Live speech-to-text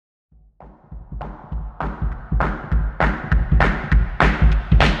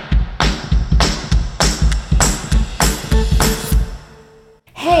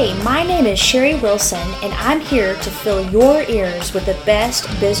My name is Sherry Wilson, and I'm here to fill your ears with the best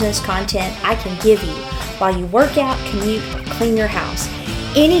business content I can give you while you work out, commute, or clean your house.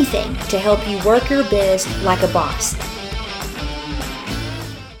 Anything to help you work your biz like a boss.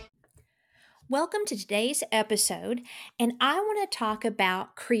 Welcome to today's episode, and I want to talk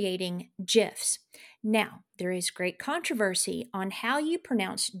about creating GIFs. Now, there is great controversy on how you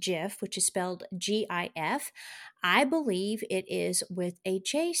pronounce GIF, which is spelled G-I-F. I believe it is with a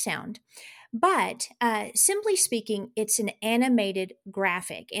J sound. But simply speaking, it's an animated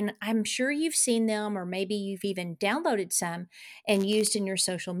graphic, and I'm sure you've seen them, or maybe you've even downloaded some and used in your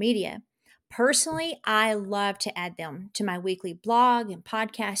social media. Personally, I love to add them to my weekly blog and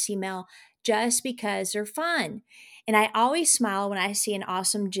podcast email just because they're fun. And I always smile when I see an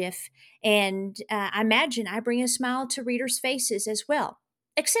awesome GIF, and I imagine I bring a smile to readers' faces as well,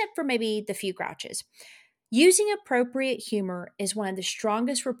 except for maybe the few grouches. Using appropriate humor is one of the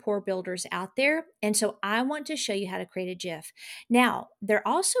strongest rapport builders out there, and so I want to show you how to create a GIF. Now, they're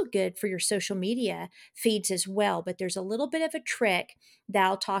also good for your social media feeds as well, but there's a little bit of a trick that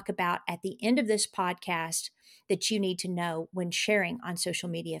I'll talk about at the end of this podcast that you need to know when sharing on social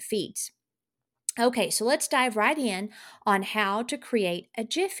media feeds. Okay, so let's dive right in on how to create a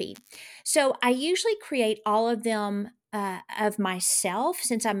GIF feed. So I usually create all of them of myself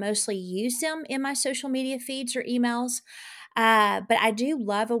since I mostly use them in my social media feeds or emails. But I do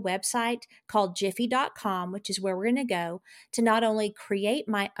love a website called Giphy.com, which is where we're going to go to not only create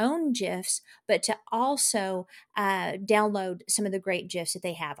my own GIFs, but to also download some of the great GIFs that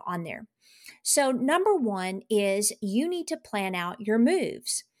they have on there. So, number one is you need to plan out your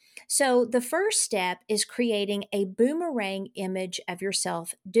moves. So, the first step is creating a boomerang image of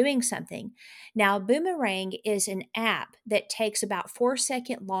yourself doing something. Now, Boomerang is an app that takes about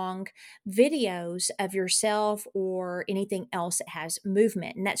 4-second long videos of yourself or anything else that has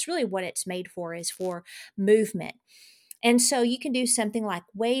movement. And that's really what it's made for, is for movement. And so you can do something like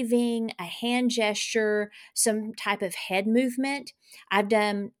waving, a hand gesture, some type of head movement. I've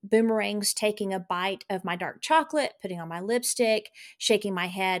done boomerangs taking a bite of my dark chocolate, putting on my lipstick, shaking my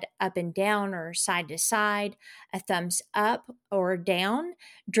head up and down or side to side, a thumbs up or down,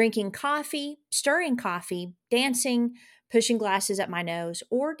 drinking coffee, stirring coffee, dancing, pushing glasses up my nose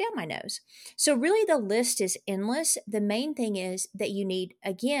or down my nose. So really the list is endless. The main thing is that you need,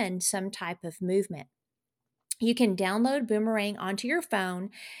 again, some type of movement. You can download Boomerang onto your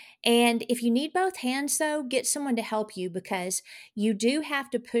phone. And if you need both hands, though, get someone to help you because you do have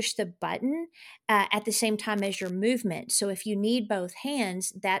to push the button at the same time as your movement. So if you need both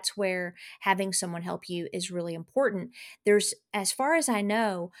hands, that's where having someone help you is really important. There's, as far as I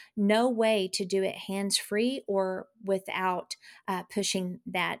know, no way to do it hands-free or without pushing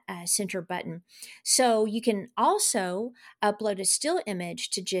that center button. So you can also upload a still image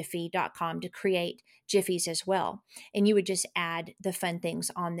to Giphy.com to create Giphies as well. And you would just add the fun things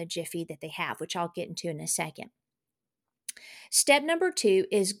on the Giphy that they have, which I'll get into in a second. Step number 2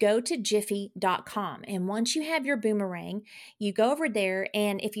 is go to Giphy.com. And once you have your boomerang, you go over there.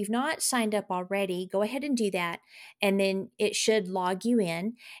 And if you've not signed up already, go ahead and do that. And then it should log you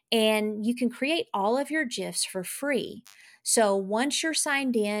in. And you can create all of your GIFs for free. So once you're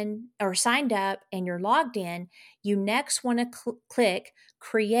signed in or signed up and you're logged in, you next want to click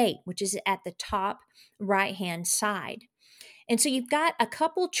Create, which is at the top right-hand side. And so you've got a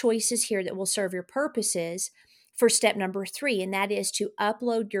couple choices here that will serve your purposes for step number 3, and that is to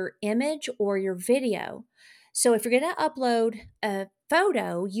upload your image or your video. So if you're going to upload a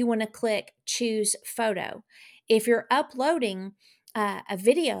photo, you want to click Choose Photo. If you're uploading a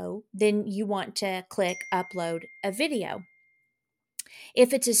video, then you want to click Upload a Video.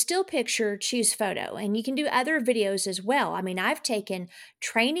 If it's a still picture, choose photo. And you can do other videos as well. I mean, I've taken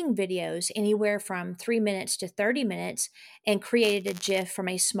training videos anywhere from 3 minutes to 30 minutes and created a GIF from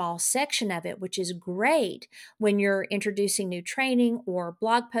a small section of it, which is great when you're introducing new training or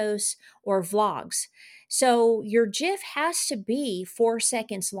blog posts or vlogs. So your GIF has to be 4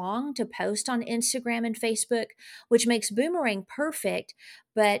 seconds long to post on Instagram and Facebook, which makes Boomerang perfect.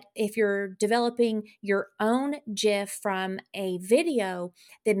 But if you're developing your own GIF from a video,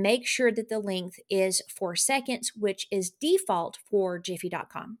 then make sure that the length is 4 seconds, which is default for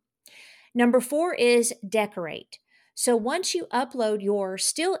Giphy.com. Number 4 is decorate. So once you upload your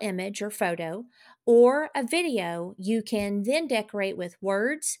still image or photo or a video, you can then decorate with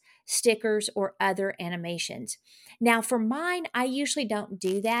words, stickers, or other animations. Now for mine, I usually don't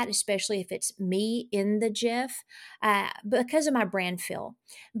do that, especially if it's me in the GIF because of my brand feel,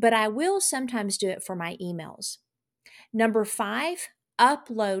 but I will sometimes do it for my emails. Number 5,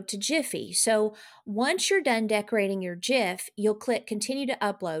 upload to Giphy. So once you're done decorating your GIF, you'll click continue to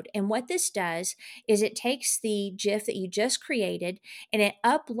upload. And what this does is it takes the GIF that you just created and it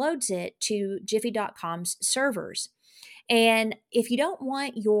uploads it to Giphy.com's servers. And if you don't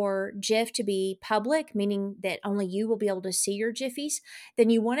want your GIF to be public, meaning that only you will be able to see your GIFs, then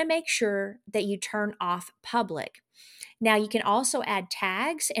you want to make sure that you turn off public. Now, you can also add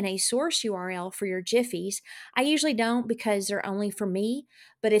tags and a source URL for your Giphies. I usually don't because they're only for me,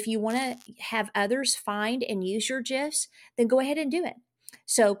 but if you want to have others find and use your GIFs, then go ahead and do it.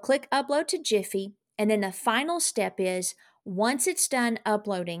 So click Upload to Giphy, and then the final step is once it's done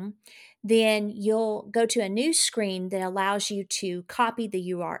uploading, then you'll go to a new screen that allows you to copy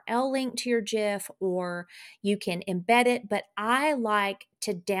the URL link to your GIF, or you can embed it, but I like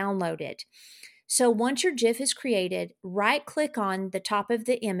to download it. So once your GIF is created, right-click on the top of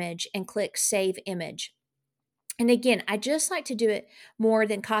the image and click Save Image. And again, I just like to do it more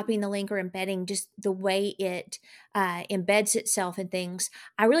than copying the link or embedding, just the way it embeds itself and things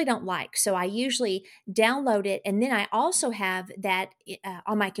I really don't like. So I usually download it, and then I also have that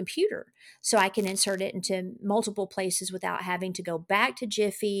on my computer, so I can insert it into multiple places without having to go back to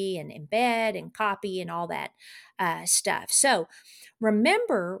Giphy and embed and copy and all that stuff. So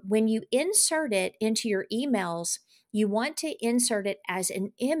remember, when you insert it into your emails, you want to insert it as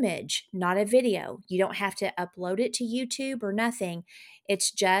an image, not a video. You don't have to upload it to YouTube or nothing.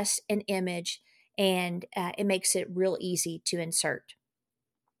 It's just an image, and it makes it real easy to insert.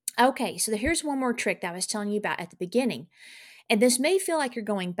 Okay, so here's one more trick that I was telling you about at the beginning. And this may feel like you're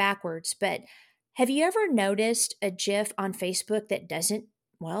going backwards, but have you ever noticed a GIF on Facebook that doesn't,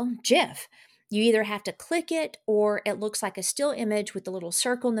 GIF? You either have to click it or it looks like a still image with a little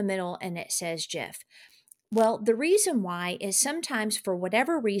circle in the middle and it says GIF. Well, the reason why is sometimes for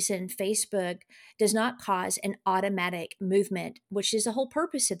whatever reason, Facebook does not cause an automatic movement, which is the whole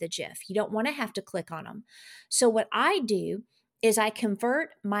purpose of the GIF. You don't want to have to click on them. So what I do is I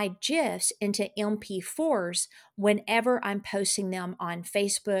convert my GIFs into MP4s whenever I'm posting them on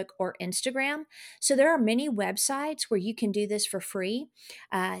Facebook or Instagram. So there are many websites where you can do this for free.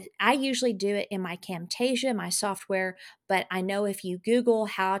 I usually do it in my Camtasia, my software, but I know if you Google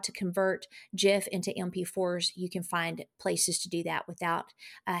how to convert GIF into MP4s, you can find places to do that without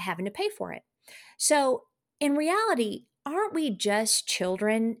having to pay for it. So in reality, aren't we just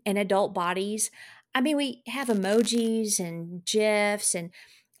children in adult bodies? I mean, we have emojis and GIFs and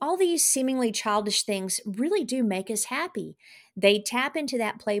all these seemingly childish things really do make us happy. They tap into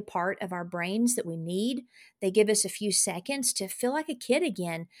that play part of our brains that we need. They give us a few seconds to feel like a kid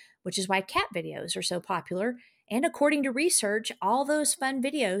again, which is why cat videos are so popular. And according to research, all those fun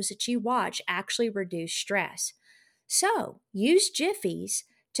videos that you watch actually reduce stress. So use Giphies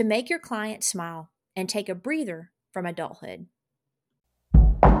to make your clients smile and take a breather from adulthood.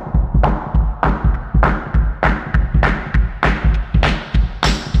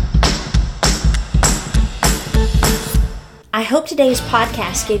 I hope today's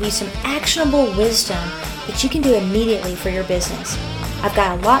podcast gave you some actionable wisdom that you can do immediately for your business. I've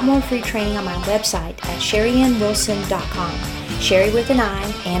got a lot more free training on my website at SherryAnnWilson.com. Sherry with an I,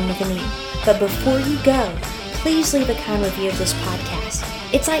 Ann with an E. But before you go, please leave a kind review of this podcast.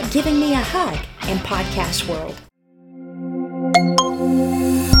 It's like giving me a hug in podcast world.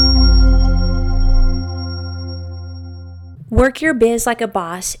 Work Your Biz Like a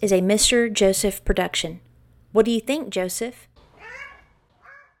Boss is a Mr. Joseph production. What do you think, Joseph?